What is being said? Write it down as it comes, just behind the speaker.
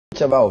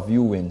whichever of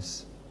you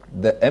wins,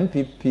 the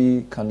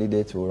MPP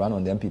candidate will run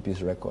on the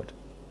MPP's record.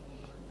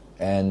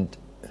 And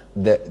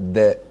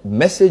the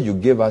message you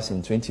gave us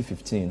in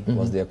 2015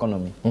 was the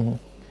economy.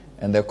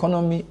 And the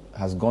economy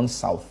has gone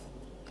south.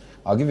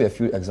 I'll give you a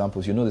few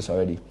examples. You know this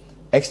already.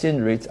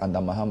 Exchange rate under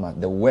Mahama,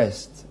 the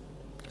West,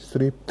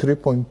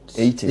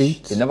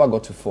 3.8. It never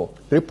got to 4.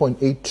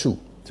 3.82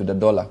 to the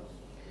dollar.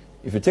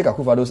 If you take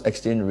Akufo-Addo's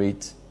exchange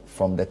rate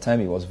from the time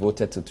he was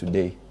voted to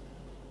today,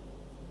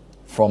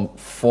 from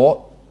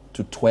 4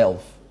 to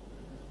 12,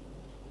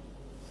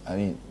 I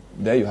mean,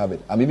 there you have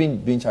it. I'm even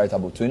being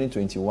charitable.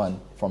 2021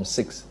 from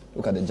 6.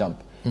 Look at the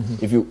jump.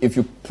 If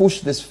you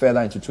push this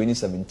further into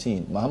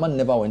 2017, Mahama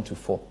never went to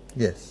 4.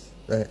 Yes,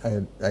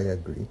 I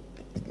agree.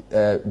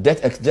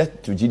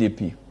 Debt to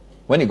GDP.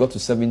 When it got to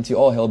 70,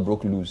 all hell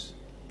broke loose.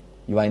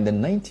 You are in the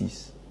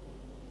 90s.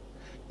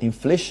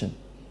 Inflation.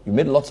 You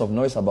made lots of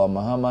noise about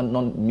Mahama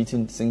not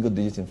meeting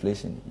single-digit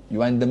inflation.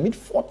 You are in the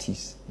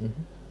mid-40s.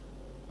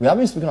 We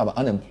haven't spoken about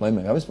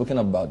unemployment. We haven't spoken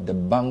about the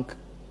bank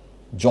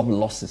job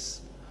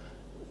losses.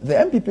 The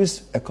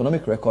MPP's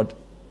economic record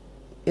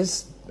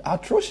is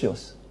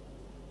atrocious.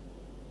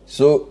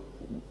 So,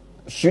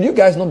 should you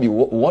guys not be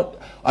what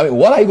are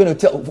you going to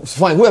tell?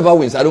 Fine, whoever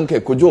wins, I don't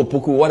care, Kojo,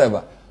 Puku,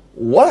 whatever.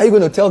 What are you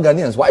going to tell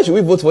Ghanaians? Why should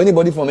we vote for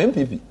anybody from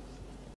MPP?